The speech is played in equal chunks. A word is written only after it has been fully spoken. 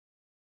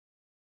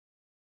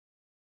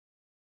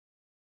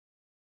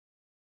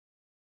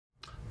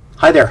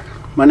Hi there,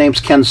 my name's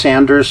Ken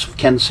Sanders of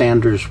Ken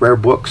Sanders Rare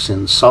Books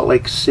in Salt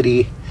Lake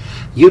City,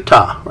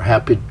 Utah. We're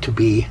happy to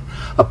be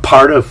a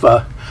part of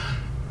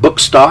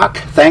Bookstock.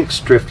 Thanks,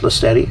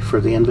 Driftless Eddie, for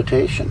the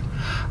invitation.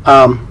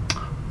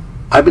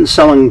 I've been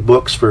selling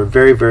books for a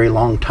very, very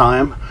long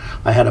time.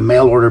 I had a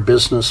mail order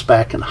business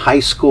back in high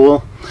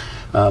school.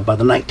 By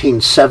the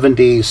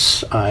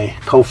 1970s, I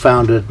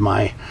co-founded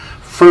my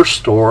first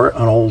store,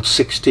 an old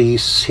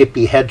 60s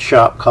hippie head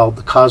shop called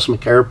the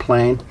Cosmic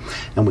Airplane,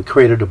 and we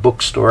created a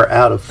bookstore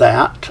out of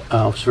that. It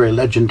was a very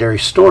legendary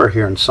store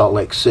here in Salt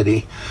Lake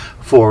City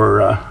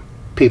for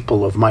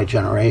people of my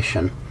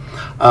generation.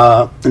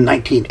 In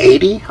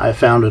 1980, I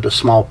founded a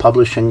small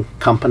publishing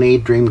company,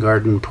 Dream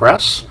Garden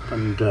Press,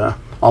 and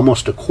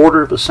almost a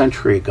quarter of a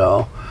century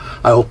ago,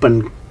 I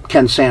opened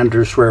Ken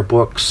Sanders Rare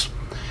Books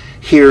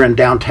here in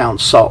downtown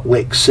Salt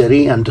Lake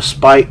City, and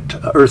despite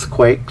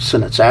earthquakes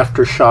and its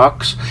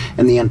aftershocks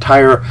and the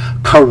entire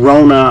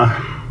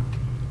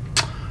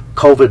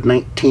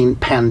COVID-19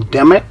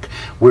 pandemic,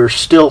 we're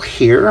still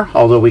here,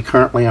 although we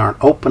currently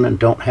aren't open and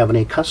don't have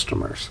any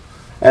customers.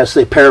 As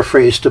they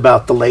paraphrased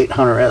about the late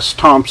Hunter S.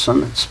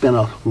 Thompson, it's been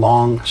a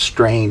long,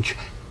 strange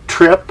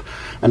trip,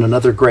 and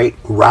another great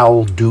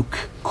Raoul Duke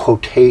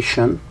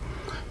quotation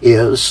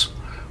is,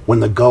 "When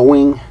the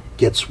going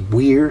gets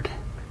weird,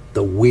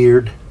 the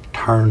weird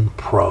turn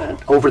pro."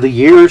 Over the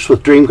years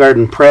with Dream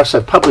Garden Press,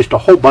 I've published a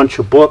whole bunch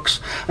of books.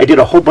 I did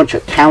a whole bunch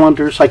of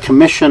calendars. I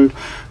commissioned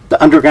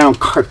the underground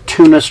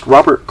cartoonist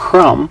Robert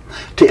Crumb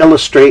to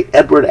illustrate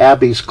Edward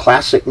Abbey's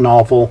classic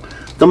novel,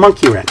 The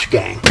Monkey Wrench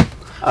Gang.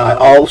 I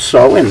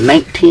also, in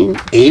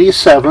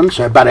 1987,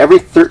 so about every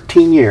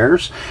 13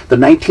 years, the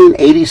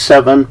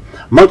 1987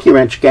 Monkey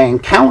Wrench Gang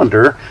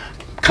calendar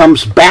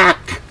comes back.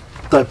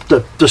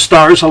 The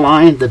stars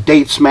align, the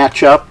dates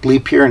match up,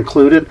 leap year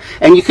included,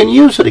 and you can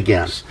use it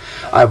again.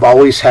 I've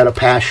always had a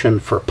passion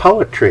for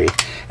poetry,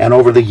 and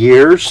over the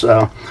years,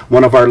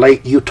 one of our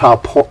late Utah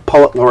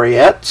poet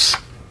laureates,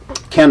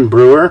 Ken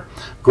Brewer,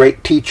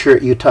 great teacher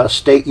at Utah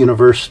State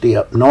University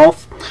up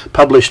north,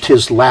 published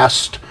his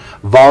last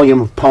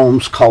volume of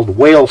poems called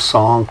Whale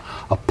Song,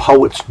 A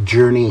Poet's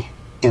Journey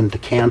into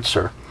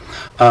Cancer.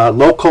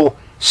 Local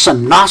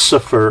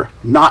sonosopher,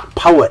 not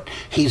poet.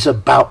 He's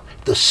about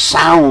the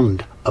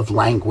sound of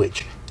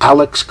language.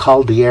 Alex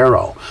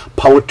Caldiero.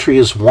 Poetry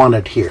is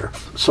wanted here.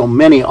 So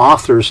many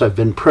authors I've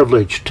been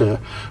privileged to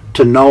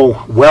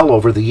know well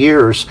over the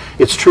years.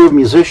 It's true of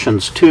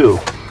musicians too.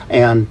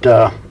 And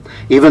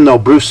even though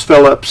Bruce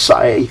Phillips,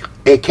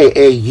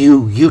 aka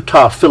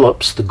Utah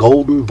Phillips, the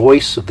golden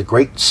voice of the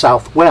great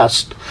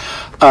Southwest,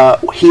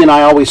 he and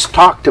I always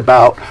talked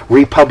about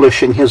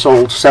republishing his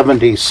old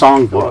 70s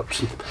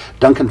songbooks.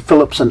 Duncan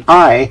Phillips and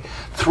I,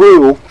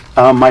 through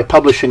my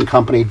publishing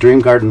company,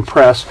 Dream Garden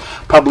Press,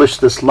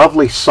 published this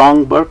lovely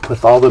songbook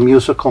with all the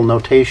musical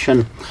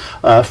notation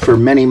for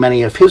many,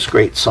 many of his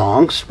great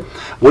songs,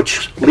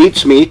 which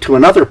leads me to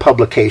another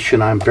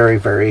publication I'm very,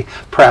 very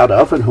proud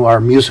of, and who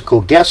our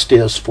musical guest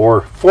is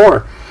for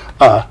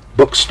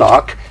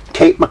Bookstock,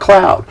 Kate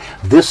MacLeod.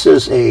 This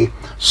is a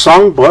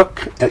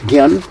songbook,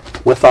 again,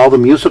 with all the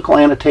musical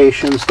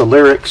annotations, the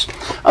lyrics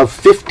of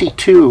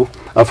 52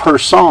 of her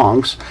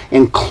songs,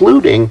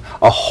 including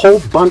a whole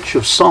bunch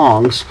of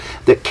songs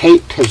that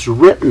Kate has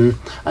written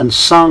and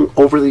sung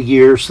over the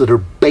years that are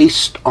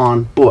based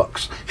on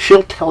books.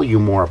 She'll tell you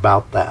more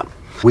about that.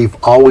 We've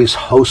always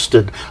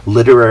hosted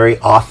literary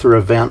author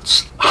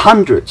events,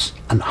 hundreds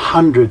and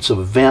hundreds of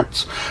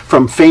events,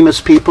 from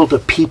famous people to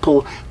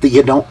people that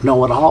you don't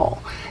know at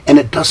all. And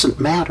it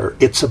doesn't matter.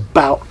 It's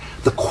about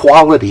the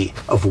quality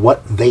of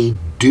what they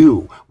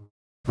do.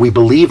 We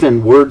believe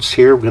in words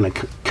here. We're going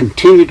to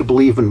continue to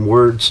believe in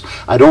words.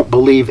 I don't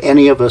believe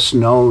any of us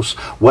knows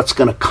what's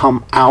going to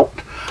come out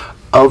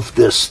of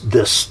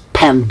this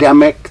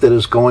pandemic that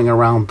is going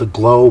around the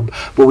globe.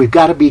 But we've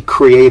got to be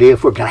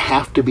creative. We're going to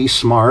have to be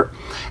smart.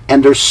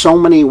 And there's so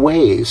many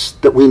ways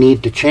that we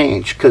need to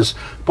change, because,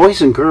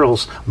 boys and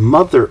girls,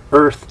 Mother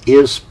Earth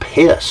is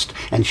pissed,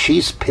 and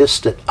she's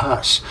pissed at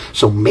us.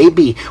 So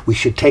maybe we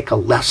should take a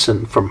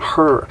lesson from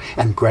her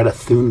and Greta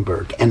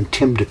Thunberg and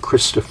Tim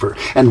DeChristopher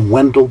and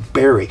Wendell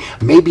Berry.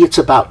 Maybe it's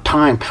about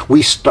time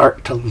we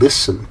start to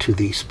listen to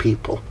these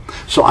people.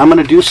 So I'm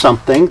going to do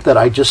something that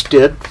I just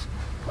did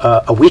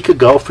a week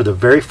ago for the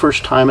very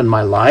first time in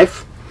my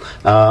life.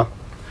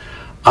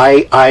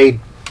 I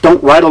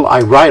don't write.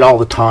 I write all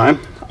the time.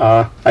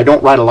 I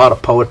don't write a lot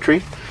of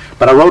poetry,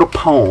 but I wrote a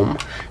poem,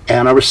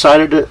 and I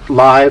recited it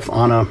live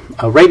on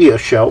a radio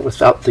show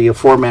without the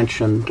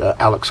aforementioned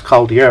Alex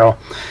Caldiero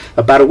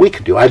about a week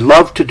ago. I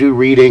love to do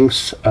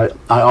readings. I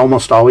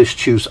almost always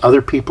choose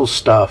other people's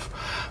stuff,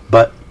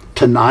 but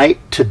tonight,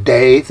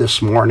 today,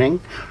 this morning,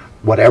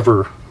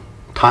 whatever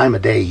time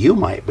of day you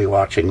might be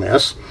watching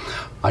this,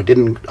 I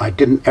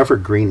didn't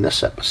evergreen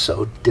this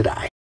episode, did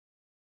I?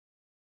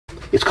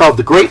 It's called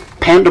The Great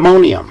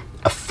Pandemonium,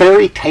 a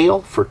fairy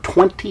tale for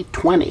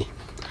 2020.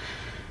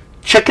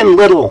 Chicken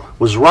Little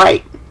was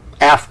right,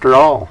 after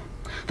all.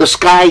 The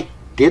sky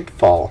did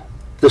fall.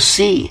 The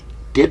sea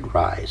did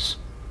rise.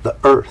 The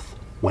earth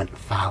went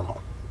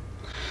fallow.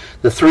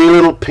 The Three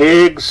Little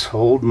Pigs,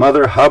 Old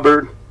Mother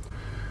Hubbard,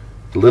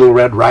 Little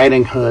Red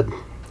Riding Hood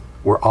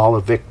were all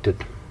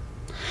evicted.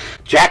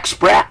 Jack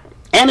Sprat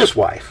and his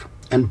wife,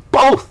 and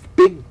both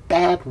big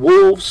bad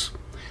wolves,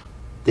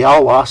 they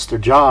all lost their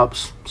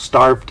jobs,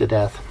 starved to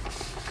death.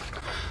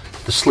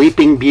 The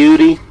Sleeping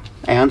Beauty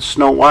and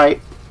Snow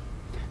White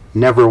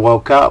never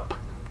woke up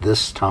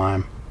this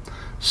time.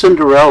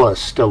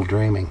 Cinderella's still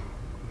dreaming.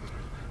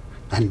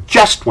 And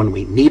just when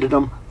we needed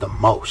them the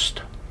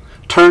most,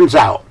 turns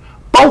out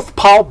both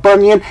Paul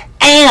Bunyan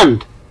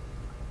and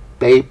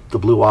Babe the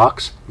Blue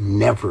Ox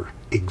never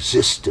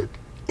existed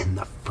in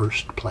the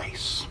first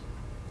place.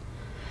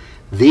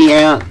 The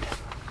end.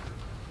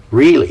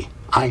 Really,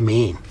 I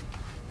mean,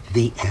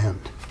 the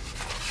end.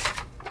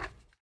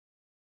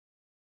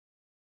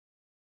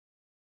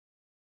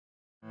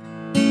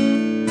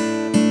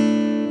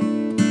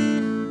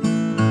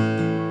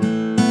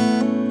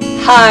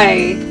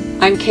 Hi,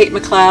 I'm Kate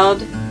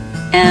MacLeod,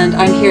 and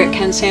I'm here at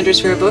Ken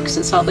Sanders Rare Books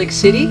in Salt Lake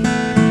City,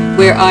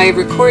 where I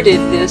recorded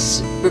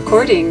this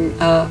recording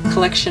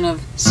collection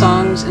of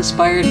songs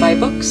inspired by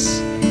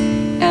books,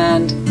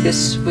 and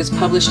this was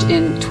published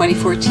in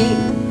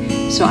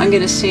 2014. So I'm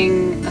going to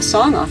sing a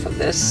song off of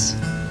this.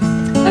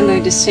 I'm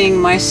going to sing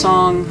my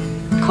song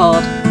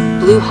called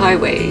Blue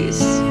Highways.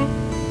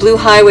 Blue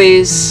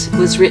Highways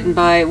was written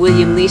by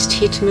William Least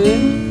Heat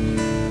Moon.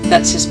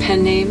 That's his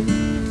pen name,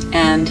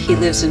 and he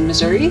lives in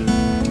Missouri.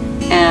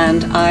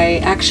 And I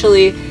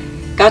actually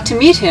got to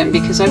meet him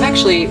because I've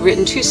actually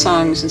written 2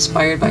 songs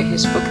inspired by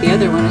his book. The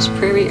other one is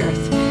Prairie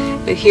Earth.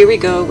 But here we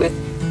go with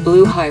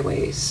Blue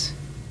Highways.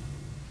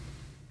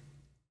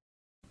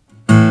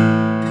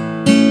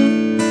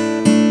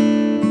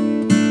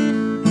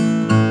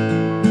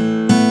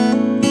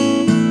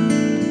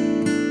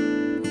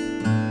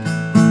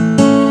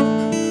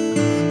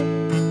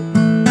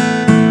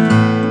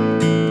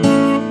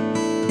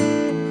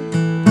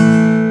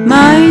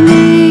 My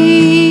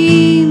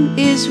name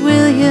is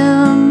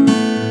William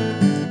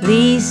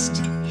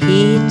Least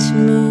Heat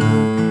Moon.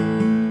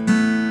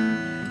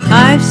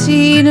 I've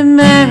seen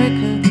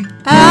America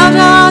out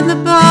on the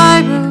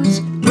byroads,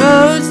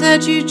 roads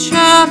that you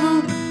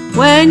travel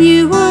when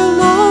you are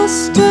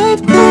lost.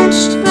 I've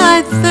quenched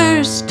my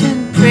thirst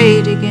and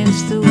prayed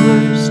against the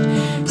worst,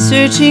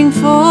 searching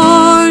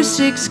for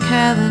 6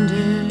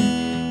 calendar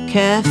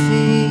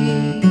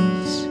cafes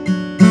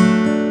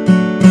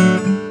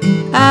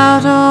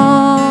out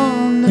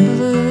on the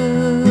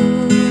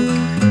blue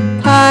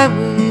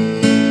highways.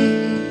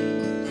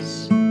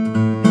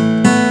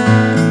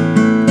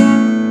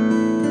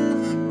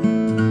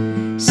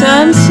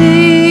 Some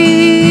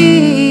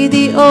say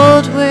the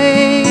old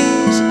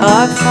ways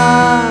are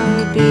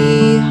far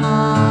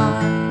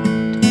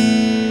behind.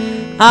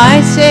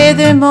 I say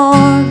they're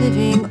more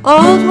living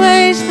old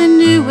ways than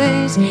new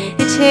ways.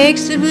 It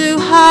takes the blue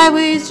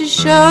highways to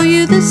show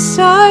you the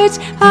sights.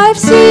 I've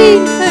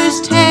seen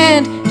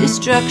firsthand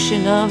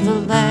destruction of the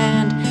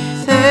land,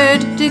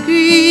 3rd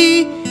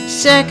degree,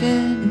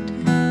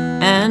 2nd,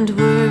 and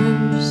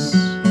worse,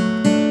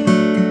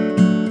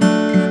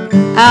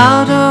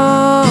 out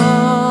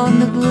on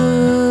the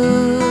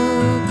blue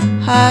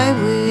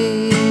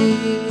highways.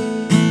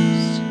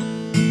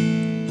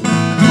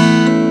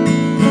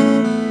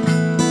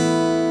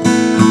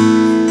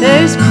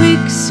 There's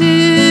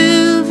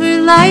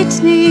quicksilver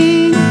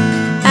lightning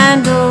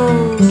and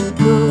old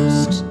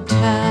ghost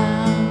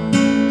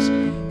towns.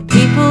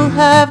 People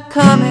have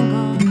come and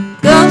gone,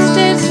 ghost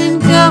dancing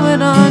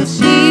going on.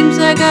 Seems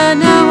like I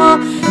know all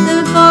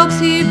the folks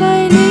here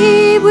by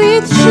name,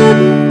 with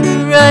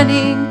sugar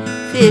running,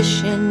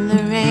 fish in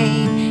the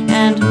rain,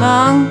 and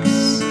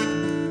monks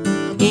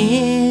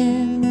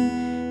in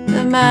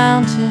the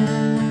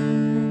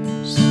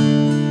mountains,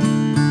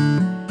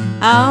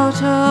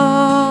 out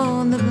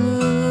on the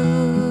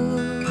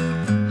blue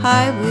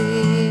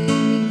highways.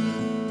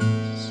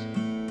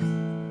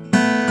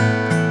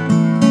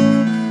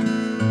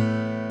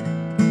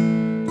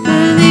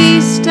 The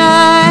least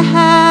I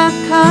have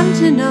come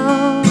to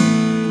know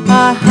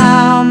are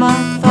how my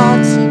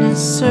thoughts in a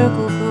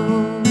circle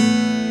go,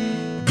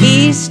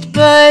 east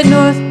by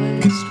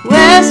northwest,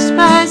 west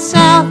by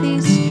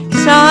southeast,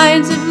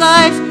 signs of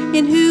life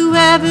in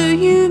whoever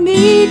you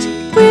meet,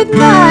 with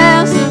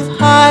miles of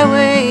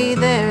highway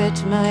there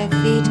at my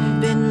feet.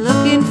 Been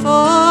looking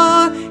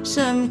for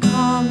some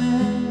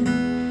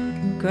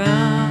common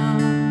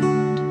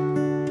ground,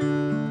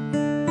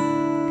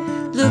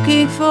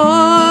 looking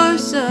for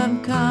some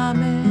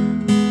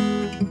common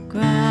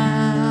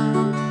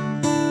ground,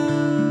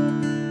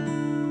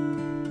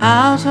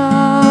 out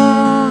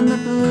on the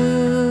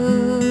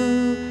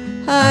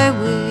blue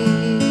highways.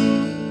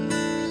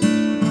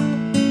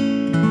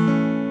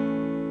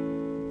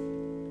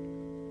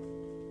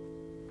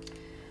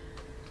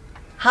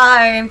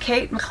 Hi, I'm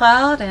Kate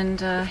MacLeod, and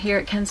here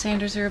at Ken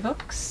Sanders Rare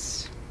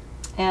Books,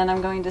 and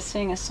I'm going to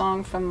sing a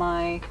song from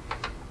my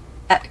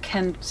at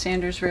Ken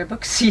Sanders Rare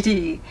Books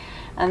CD.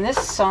 And this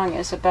song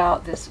is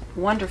about this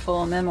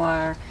wonderful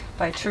memoir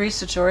by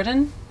Teresa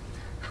Jordan,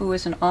 who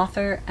is an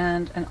author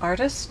and an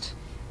artist,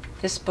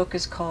 This book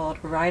is called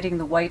Riding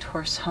the White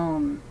Horse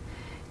Home.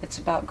 It's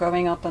about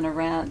growing up on a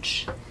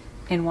ranch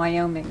in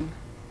Wyoming.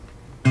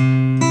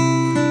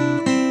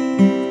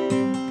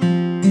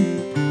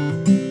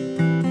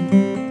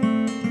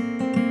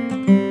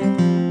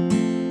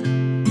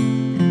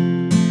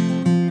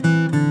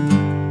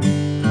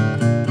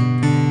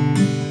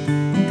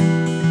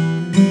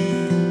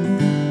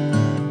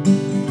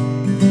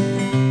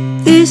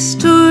 This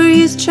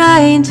story is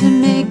trying to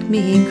make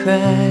me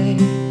cry,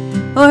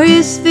 or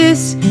is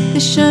this the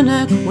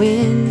Chinook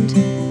wind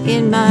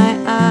in my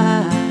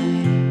eye?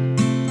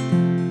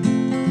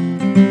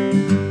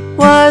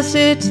 Was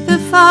it the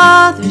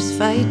fathers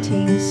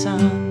fighting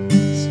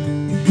sons,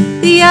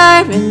 the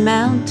Iron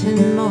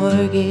Mountain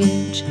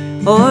mortgage,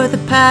 or the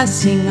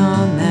passing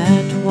on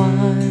that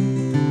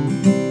one?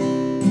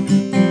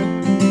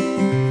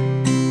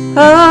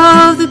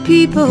 Oh, the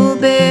people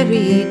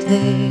buried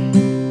there,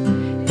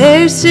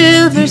 their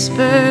silver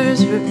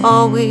spurs were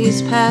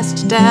always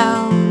passed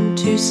down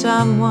to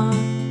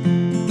someone.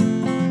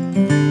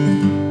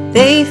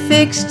 They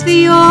fixed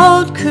the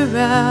old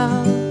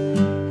corral,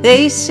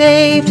 they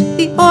saved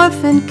the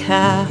orphan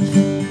calf,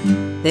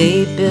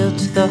 they built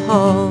the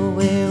hall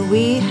where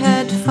we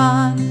had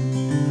fun.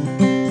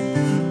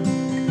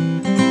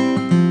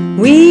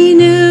 We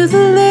knew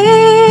the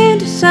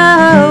land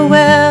so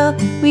well,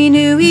 we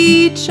knew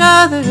each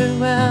other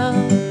well.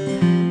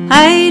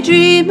 I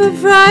dream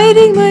of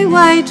riding my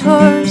white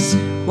horse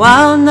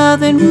while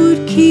nothing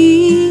would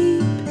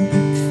keep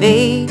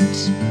fate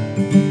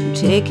from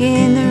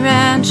taking the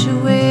ranch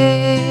away.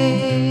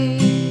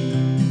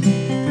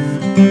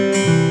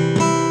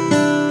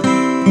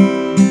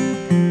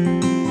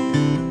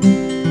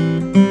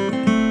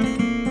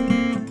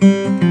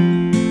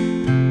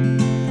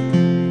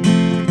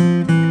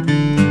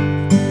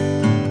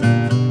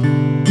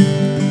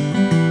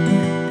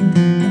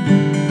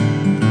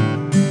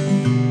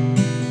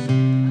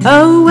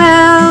 Oh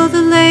well,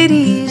 the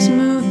ladies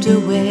moved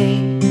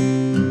away,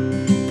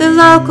 the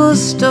local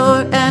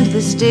store and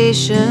the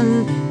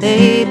station,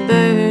 they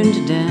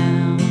burned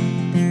down.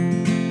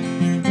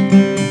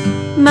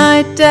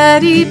 My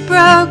daddy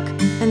broke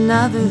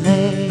another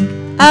leg,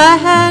 I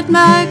had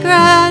my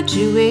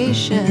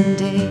graduation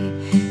day,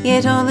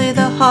 yet only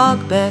the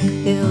Hogback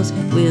Hills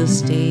will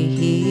stay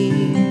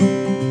here.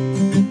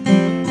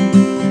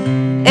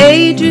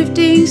 A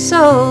drifting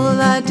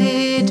soul I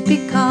did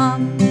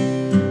become,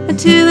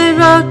 until I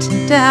wrote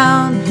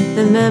down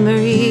the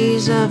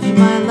memories of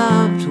my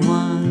loved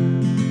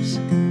ones.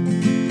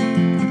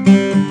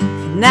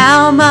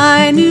 Now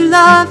my new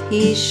love,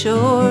 he's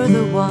sure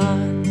the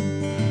one.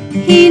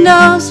 He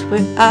knows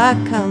where I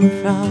come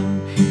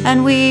from,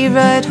 and we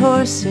ride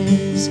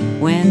horses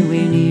when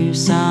we're near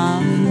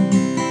some.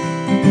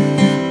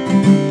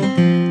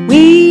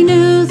 We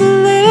knew the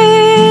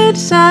land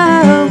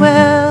so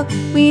well,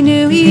 we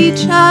knew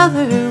each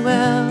other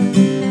well.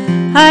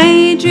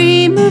 I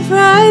dream of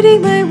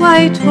riding my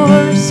white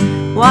horse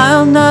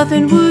while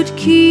nothing would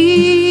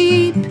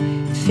keep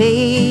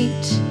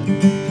fate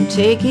from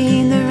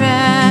taking the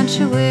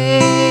ranch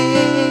away.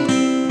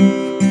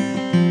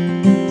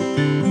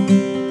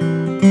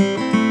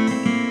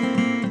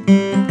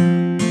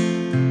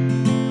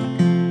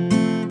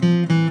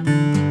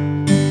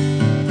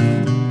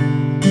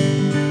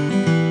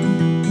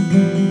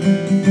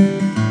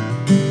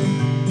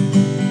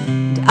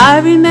 And I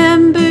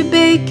remember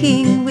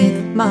baking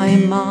with my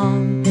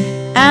mom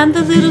and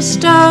the little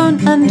stone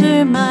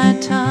under my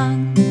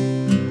tongue,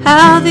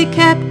 how they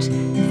kept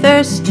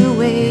thirst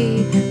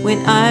away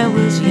when I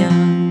was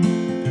young.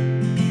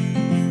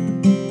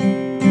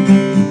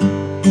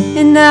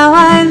 And now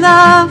I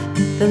love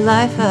the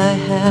life I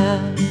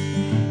have,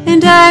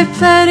 and I've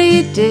plenty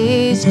of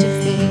days to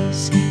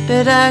face,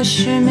 but I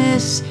sure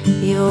miss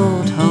the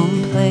old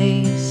home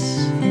place.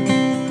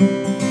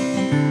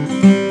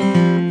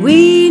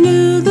 We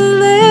knew the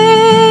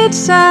land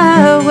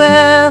so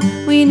well,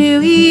 we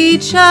knew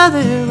each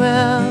other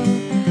well.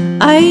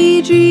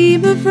 I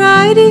dream of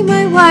riding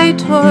my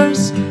white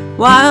horse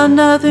while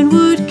nothing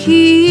would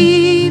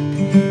keep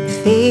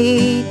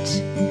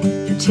fate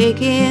from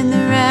taking the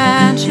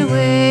ranch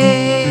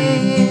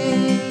away.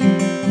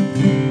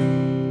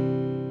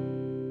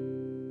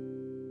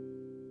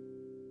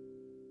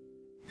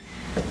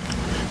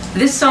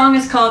 This song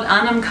is called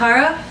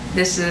Anamkara.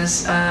 This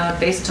is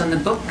based on the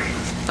book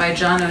by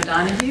John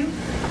O'Donohue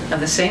of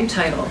the same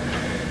title.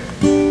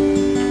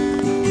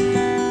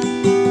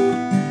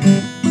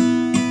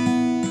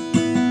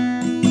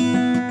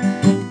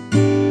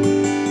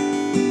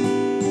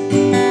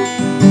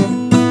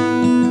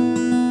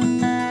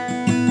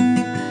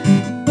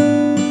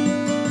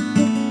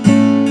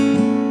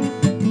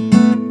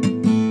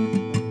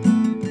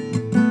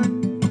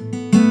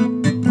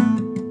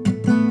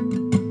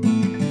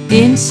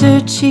 In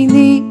searching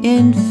the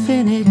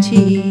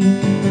infinity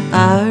of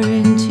our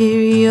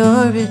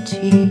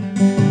interiority,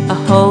 a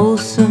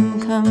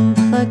wholesome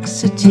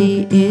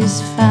complexity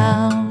is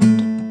found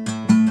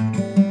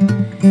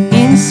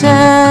in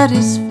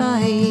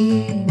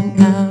satisfying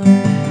our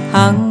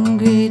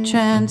hungry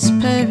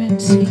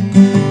transparency.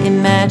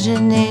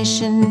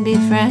 Imagination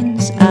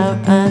befriends our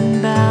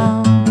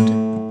unbound.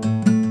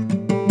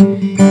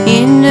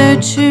 In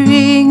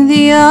nurturing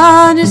the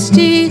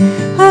honesty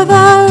of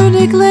our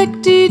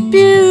neglected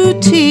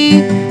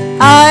beauty,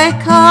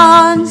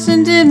 icons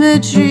and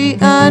imagery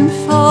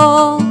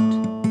unfold.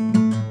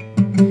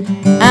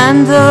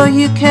 And though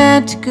you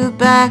can't go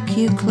back,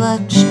 you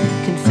clutch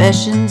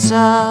confessions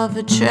of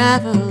a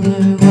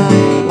traveler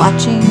while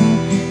watching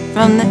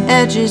from the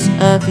edges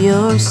of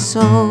your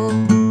soul.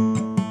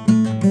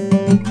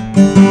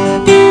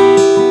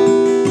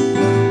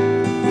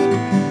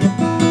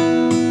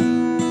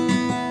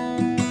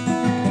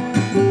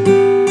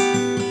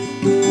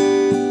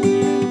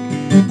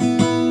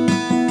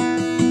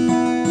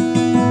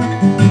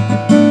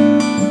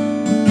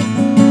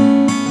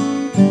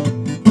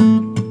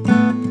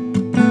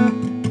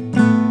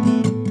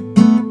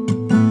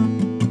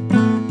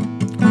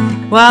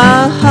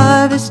 While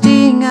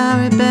harvesting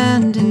our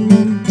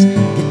abandonment,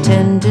 the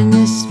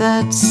tenderness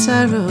that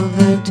sorrow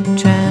that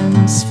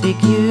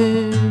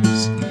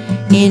transfigures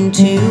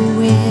into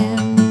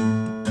whim.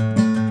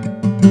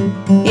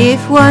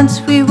 If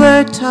once we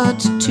were taught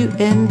to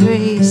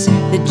embrace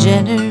the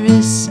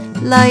generous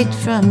light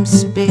from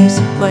space,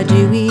 why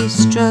do we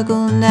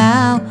struggle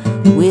now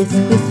with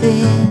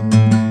within?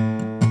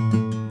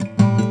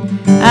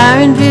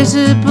 Our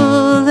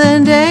invisible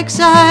and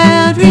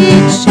exiled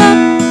reach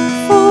up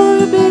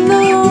for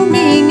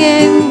belonging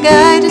and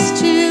guide us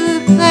to a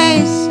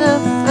place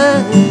of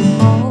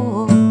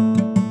furthermore.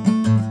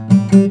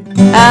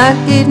 Our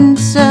hidden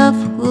self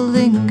will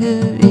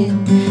linger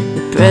in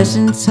the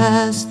presence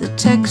as the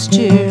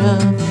texture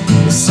of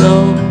the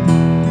soul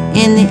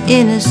in the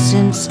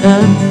innocence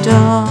of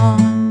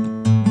dawn.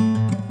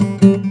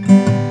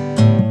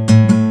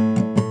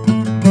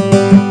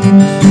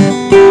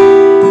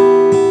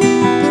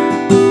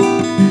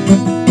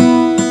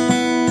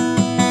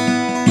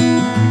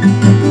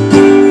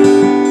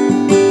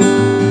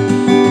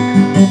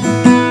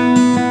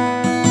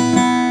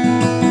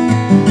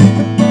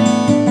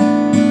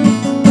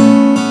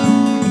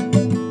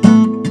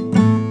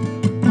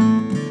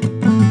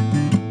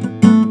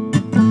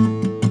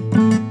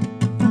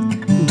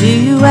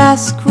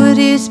 Ask what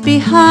is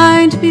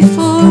behind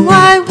before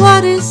why.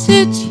 What is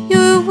it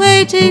you're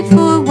waiting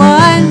for?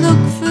 Why look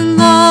for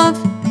love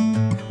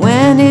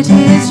when it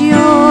is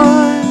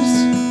yours?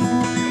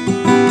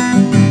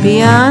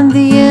 Beyond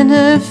the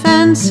inner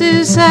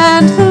fences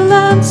and the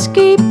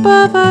landscape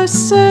of our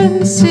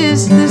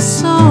senses, the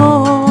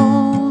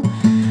soul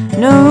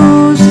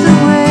knows the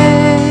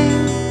way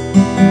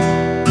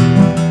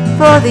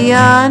for the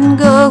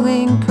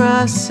ongoing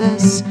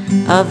process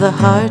of the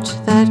heart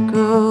that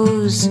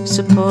grows,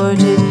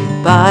 supported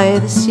by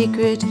the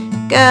secret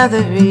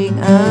gathering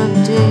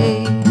of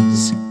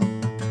days.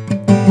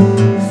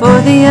 For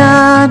the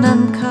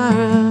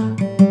anamkara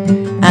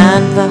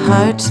and the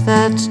heart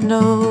that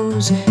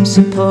knows,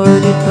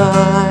 supported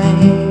by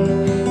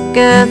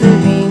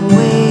gathering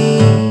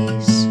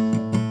ways.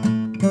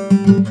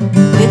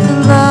 With the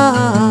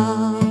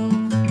love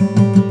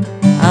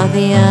of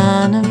the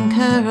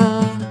anamkara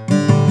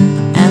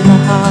and the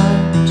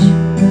heart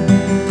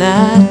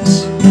that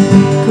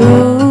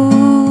grows.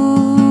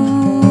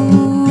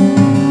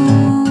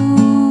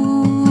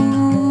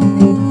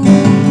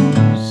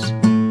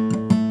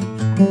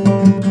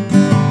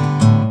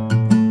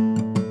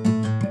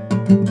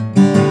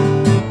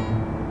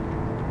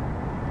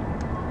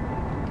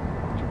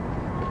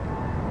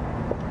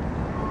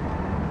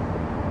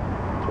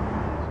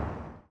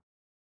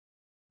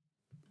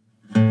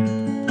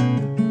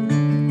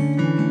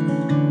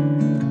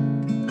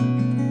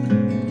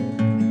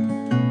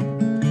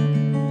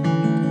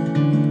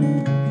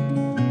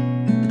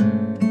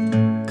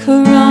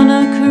 Corona,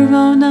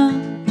 Corona,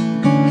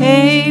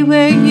 hey,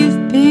 where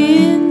you've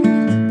been?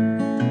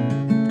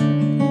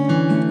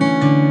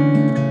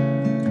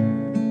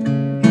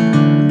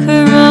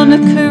 Corona,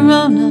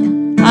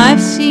 Corona, I've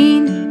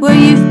seen where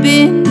you've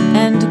been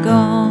and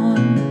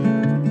gone.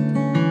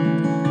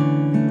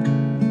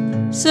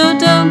 So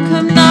don't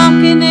come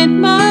knocking at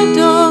my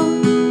door,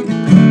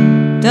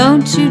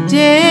 don't you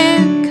dare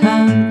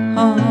come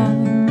home.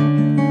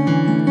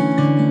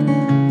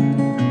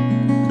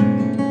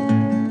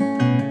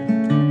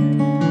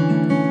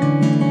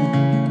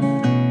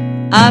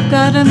 I've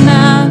got a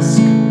mask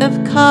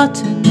of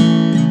cotton,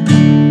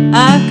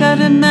 I've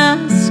got a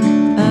mask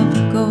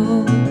of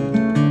gold.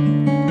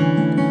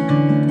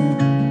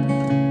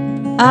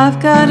 I've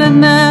got a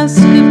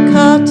mask of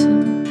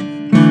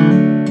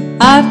cotton,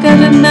 I've got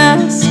a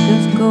mask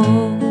of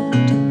gold.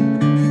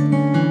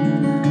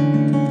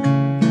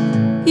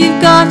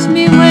 You've got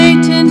me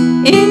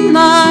waiting in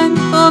line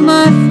for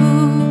my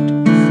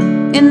food,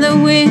 in the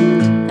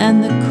wind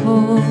and the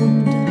cold.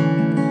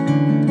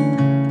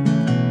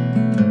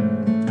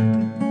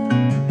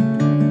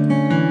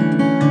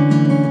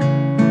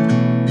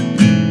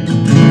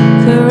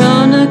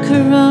 Corona,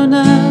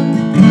 Corona,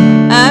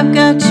 I've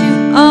got you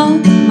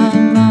on my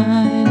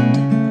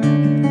mind.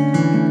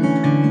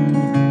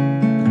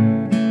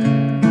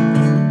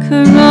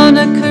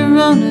 Corona,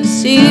 Corona,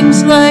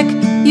 seems like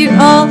you're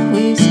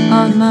always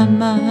on my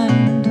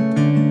mind.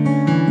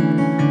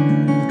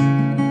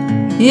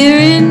 You're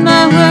in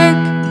my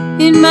work,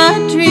 in my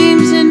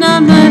dreams, and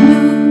on my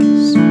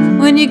moves.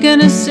 When you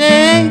gonna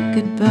say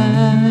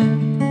goodbye?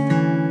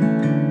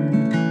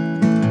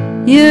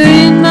 You're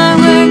in my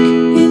work,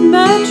 in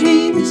my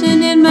dreams,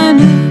 and in my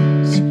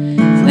news.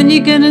 When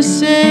you gonna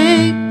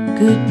say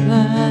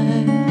goodbye?